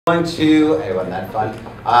Going to, hey, wasn't that fun?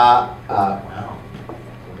 Wow,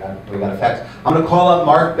 we got effects. I'm going to call up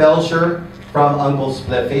Mark Belcher from Uncle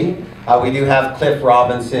Spliffy. We do have Cliff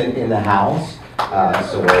Robinson in the house,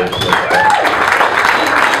 so we're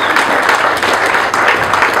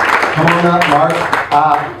come on up,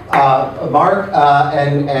 Mark. Mark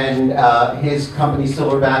and his company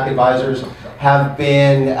Silverback Advisors have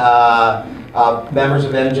been members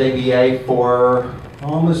of MJBA for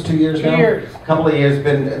almost 2 years now. 2 years. A couple of years,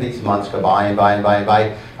 been these months go by and by and by and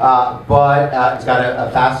by. But it's got a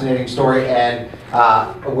fascinating story, and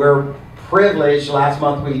we're privileged. Last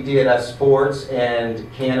month we did a sports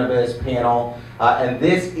and cannabis panel, and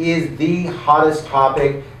this is the hottest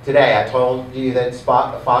topic today. I told you that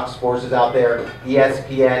Fox Sports is out there,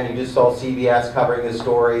 ESPN, you just saw CBS covering this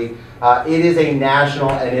story. It is a national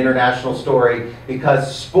and international story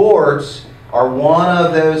because sports are one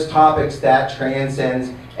of those topics that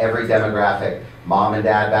transcends every demographic. Mom and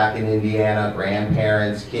dad back in Indiana,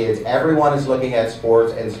 grandparents, kids, everyone is looking at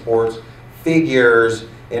sports and sports figures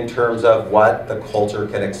in terms of what the culture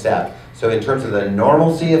can accept. So in terms of the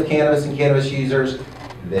normalcy of cannabis and cannabis users,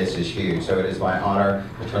 this is huge. So it is my honor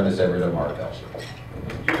to turn this over to Mark Belcher.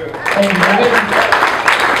 Thank you, David.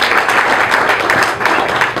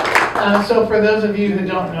 So for those of you who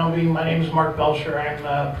don't know me, my name is Mark Belcher. I'm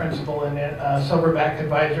principal in Silverback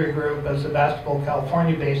Advisory Group as a Sebastopol,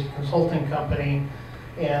 California-based consulting company.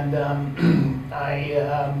 And I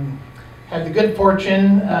had the good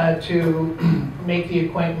fortune to make the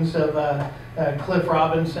acquaintance of Cliff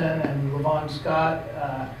Robinson and Levon Scott,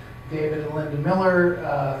 David and Linda Miller,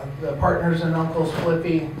 the partners in Uncle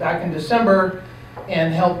Spliffy, back in December,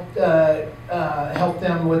 and helped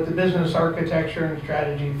them with the business architecture and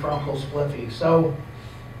strategy for Uncle Spliffy. So,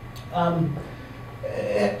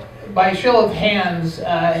 by show of hands,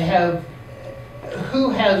 who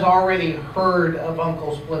has already heard of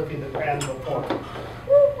Uncle Spliffy, the brand, before?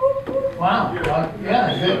 Wow,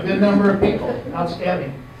 yeah, good number of people,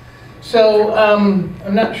 outstanding. So, I'm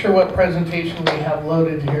not sure what presentation we have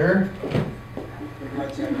loaded here.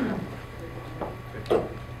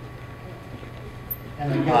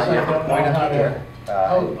 And I guess I don't know how to...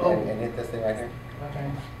 And hit this thing right here. Okay.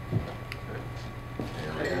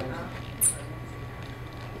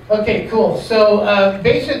 Okay, cool. So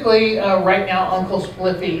basically, right now, Uncle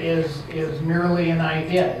Spliffy is merely an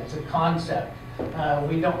idea. It's a concept.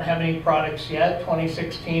 We don't have any products yet.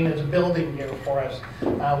 2016 is a building year for us.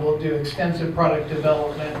 We'll do extensive product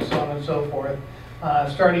development, so on and so forth.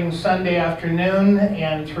 Starting Sunday afternoon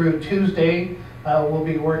and through Tuesday, we'll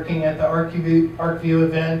be working at the ArcView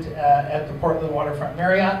event at the Portland Waterfront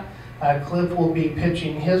Marriott. Cliff will be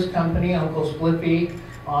pitching his company, Uncle Spliffy,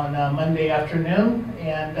 on Monday afternoon.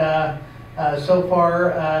 And so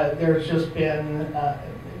far, there's just been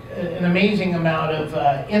an amazing amount of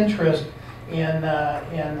interest in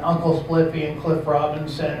Uncle Spliffy and Cliff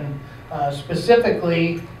Robinson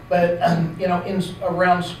specifically, but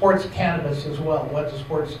around sports cannabis as well. What does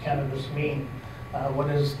sports cannabis mean? What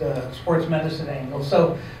is the sports medicine angle?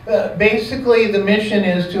 So basically the mission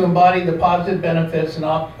is to embody the positive benefits of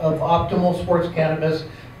optimal sports cannabis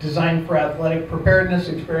designed for athletic preparedness,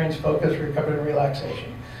 experience, focus, recovery, and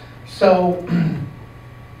relaxation. So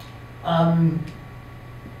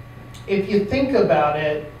if you think about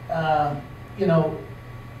it, I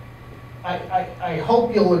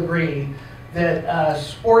hope you'll agree that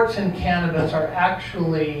sports and cannabis are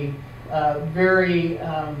actually very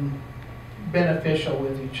beneficial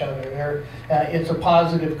with each other. It's a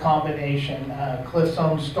positive combination. Cliff's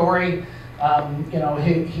own story,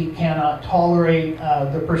 he cannot tolerate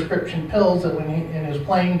the prescription pills that in his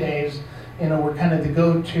playing days, were kind of the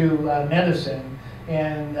go-to medicine.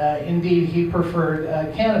 And indeed, he preferred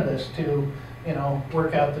cannabis to,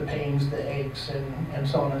 work out the pains, the aches, and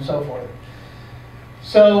so on and so forth.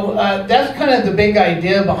 So that's kind of the big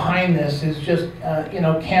idea behind this is just,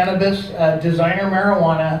 cannabis, designer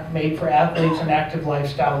marijuana made for athletes and active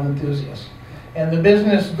lifestyle enthusiasts. And the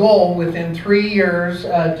business goal within 3 years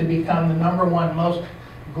to become the #1 most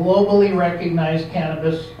globally recognized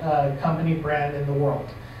cannabis company brand in the world.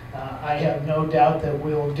 I have no doubt that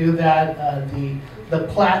we'll do that. The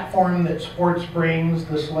platform that sports brings,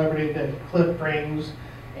 the celebrity that Cliff brings,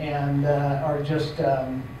 and are just,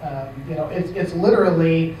 it's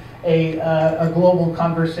literally a global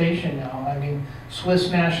conversation now. I mean, Swiss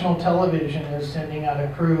National Television is sending out a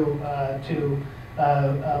crew to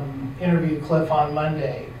interview Cliff on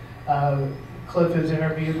Monday. Cliff is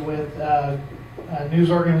interviewed with news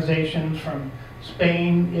organizations from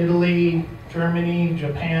Spain, Italy, Germany,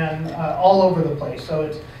 Japan, all over the place. So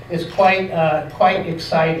it's quite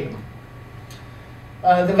exciting.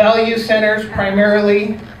 The value centers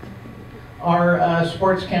primarily are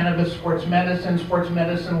sports cannabis, sports medicine. Sports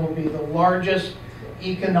medicine will be the largest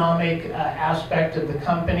economic aspect of the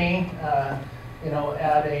company,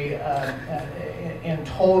 in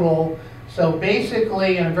total. So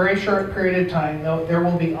basically, in a very short period of time, there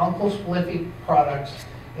will be Uncle Spliffy products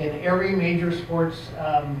in every major sports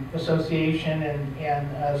association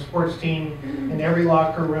and sports team in every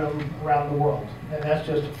locker room around the world, and that's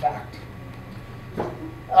just a fact.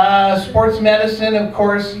 Sports medicine, of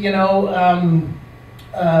course, that's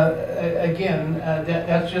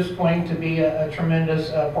just going to be a tremendous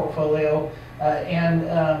portfolio. And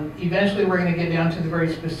eventually we're going to get down to the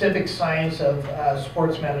very specific science of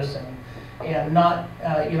sports medicine and not,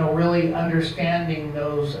 really understanding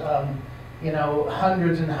those,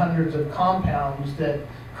 hundreds and hundreds of compounds that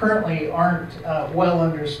currently aren't well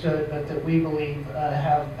understood, but that we believe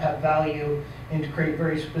have value and to create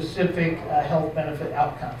very specific health benefit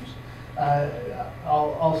outcomes.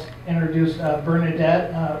 I'll introduce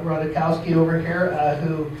Bernadette Rodakowski over here,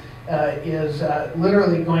 who is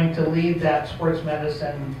literally going to lead that sports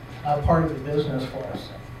medicine part of the business for us.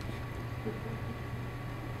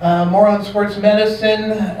 More on sports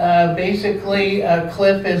medicine. Basically,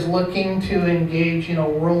 Cliff is looking to engage,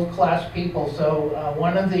 world-class people. So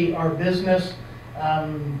one of our business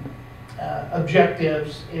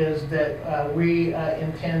objectives is that we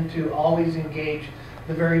intend to always engage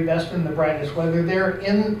the very best and the brightest, whether they're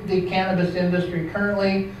in the cannabis industry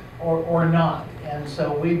currently or not. And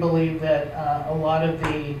so we believe that a lot of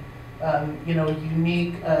the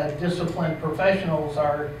unique disciplined professionals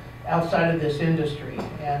are outside of this industry,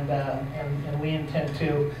 and we intend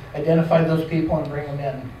to identify those people and bring them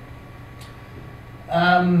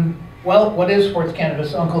in. Well, what is sports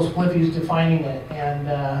cannabis? Uncle Spliffy's defining it, and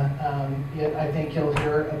I think you'll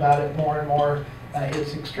hear about it more and more.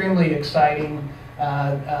 It's extremely exciting.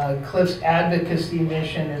 Cliff's advocacy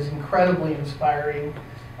mission is incredibly inspiring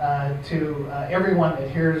to everyone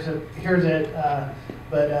that hears it,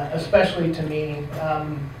 but especially to me.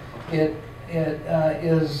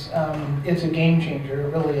 It's a game changer.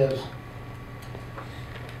 It really is.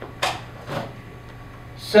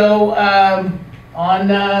 So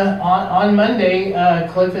on Monday,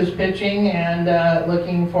 Cliff is pitching and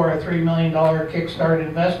looking for a $3 million Kickstart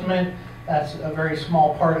investment. That's a very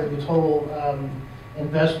small part of the total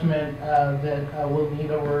investment that we'll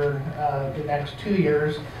need over the next 2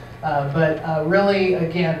 years. But really,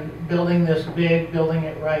 again, building this big, building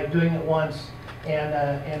it right, doing it once,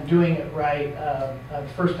 and doing it right the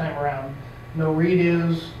first time around. No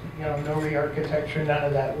redos, no re-architecture, none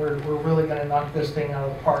of that. We're really going to knock this thing out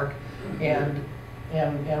of the park, and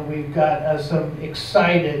we've got some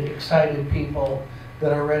excited people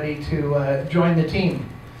that are ready to join the team.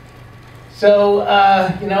 So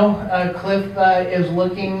Cliff is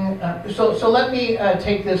looking. So let me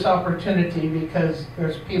take this opportunity, because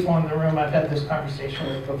there's people in the room I've had this conversation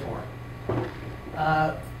with before.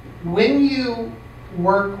 When you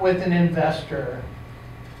work with an investor,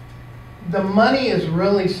 the money is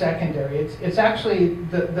really secondary. It's actually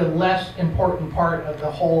the less important part of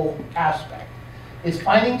the whole aspect. It's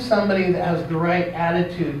finding somebody that has the right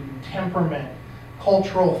attitude, temperament,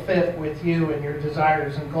 cultural fit with you and your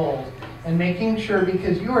desires and goals, and making sure,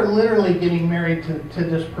 because you are literally getting married to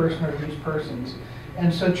this person or these persons.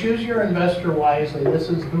 And so choose your investor wisely. This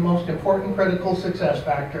is the most important critical success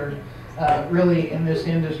factor really in this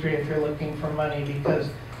industry if you're looking for money,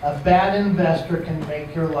 because a bad investor can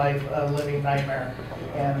make your life a living nightmare,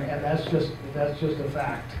 and that's just a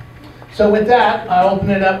fact. So with that, I'll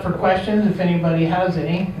open it up for questions if anybody has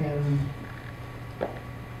any, and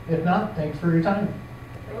if not, thanks for your time.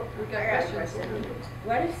 I got a question.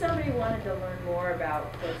 What if somebody wanted to learn more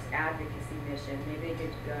about Cliff's advocacy mission? Maybe they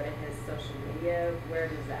could go to his social media. Where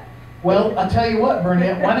does that? Well, I'll tell you what,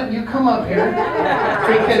 Bernadette, why don't you come up here?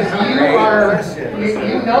 Because you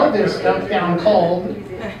know this stuff down cold.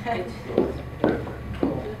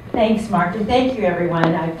 Thanks, Mark, and thank you,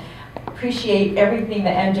 everyone. I appreciate everything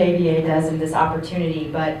that MJBA does in this opportunity,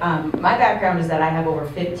 but my background is that I have over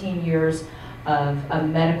 15 years of a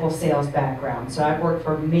medical sales background. So I've worked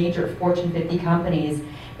for major Fortune 50 companies,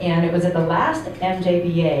 and it was at the last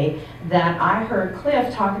MJBA that I heard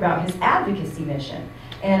Cliff talk about his advocacy mission.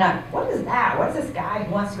 And what is that? What is this guy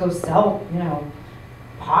who wants to go sell,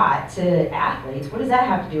 pot to athletes? What does that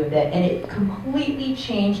have to do with it? And it completely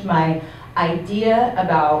changed my idea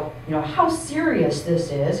about, how serious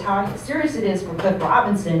this is, how serious it is for Cliff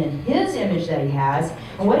Robinson and his image that he has,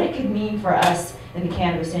 and what it could mean for us in the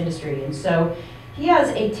cannabis industry. And so He has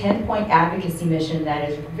a 10-point advocacy mission that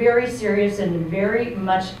is very serious and very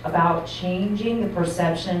much about changing the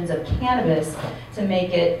perceptions of cannabis to make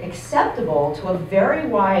it acceptable to a very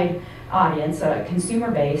wide audience, a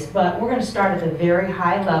consumer base, but we're going to start at the very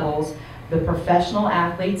high levels, the professional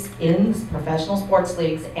athletes in professional sports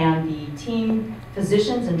leagues and the team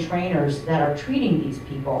physicians and trainers that are treating these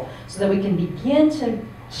people so that we can begin to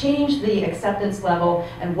change the acceptance level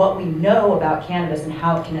and what we know about cannabis and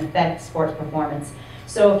how it can affect sports performance.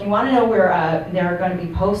 So if you want to know where there are going to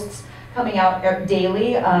be posts coming out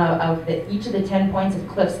daily of each of the 10 points of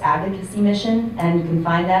Cliff's advocacy mission, and you can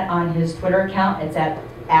find that on his Twitter account. It's at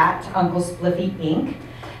Uncle Spliffy Inc.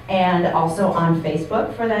 and also on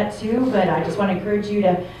Facebook for that too. But I just want to encourage you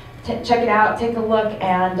to check it out, take a look,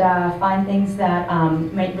 and find things that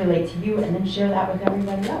might relate to you, and then share that with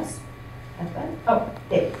everybody else. That's it. Oh,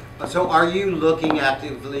 Dave. So are you looking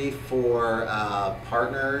actively for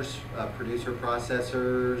partners, producer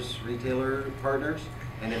processors, retailer partners?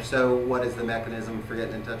 And if so, what is the mechanism for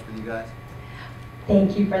getting in touch with you guys?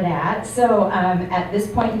 Thank you for that. So at this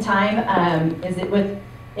point in time, is it with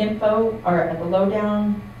info or at the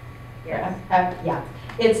lowdown? Yes. Yeah.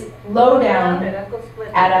 It's lowdown at Uncle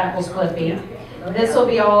Spliffy. This will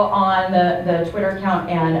be all on the Twitter account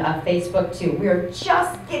and Facebook too. We're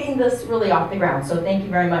just getting this really off the ground, so thank you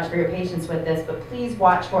very much for your patience with this, but please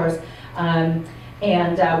watch for us. And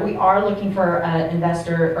we are looking for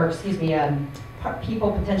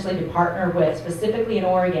people potentially to partner with, specifically in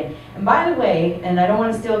Oregon. And by the way, and I don't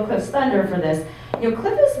want to steal Cliff's thunder for this,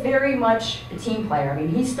 Cliff is very much a team player. I mean,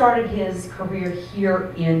 he started his career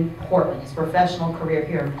here in Portland, his professional career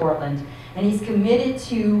here in Portland, and he's committed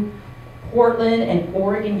to Portland and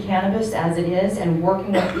Oregon cannabis as it is, and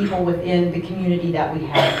working with people within the community that we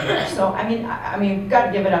have here. So, I mean, we've got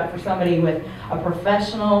to give it up for somebody with a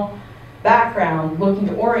professional background looking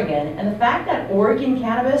to Oregon, and the fact that Oregon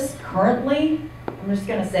cannabis currently, I'm just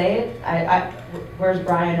going to say it, where's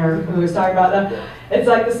Brian or who was talking about that? It's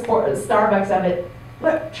like the Starbucks of it.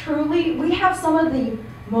 But truly, we have some of the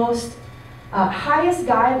most highest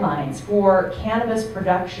guidelines for cannabis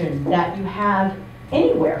production that you have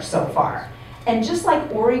anywhere so far. And just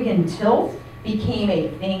like Oregon tilth became a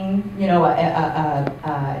thing,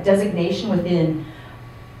 a designation within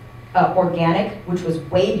organic, which was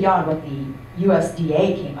way beyond what the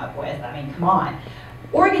USDA came up with. I mean, come on.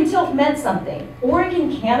 Oregon tilth meant something.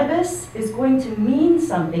 Oregon cannabis is going to mean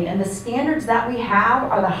something, and the standards that we have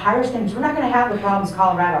are the higher standards. We're not going to have the problems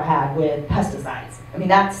Colorado had with pesticides. I mean,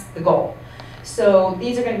 that's the goal. So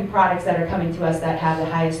these are going to be products that are coming to us that have the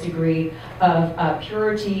highest degree of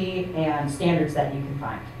purity and standards that you can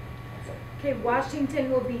find. Okay,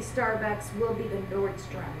 Washington will be Starbucks, will be the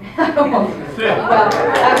Nordstrom. Well,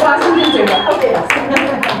 that's Washington too. Okay, yes.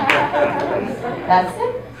 That's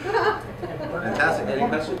it. Fantastic. Any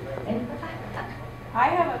questions? I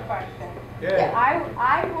have a question. Yeah.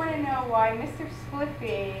 I want to know why Mr.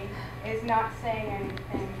 Spliffy is not saying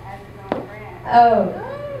anything as his own brand. Oh,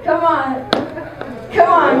 come on. Come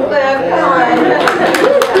on, Cliff, come on.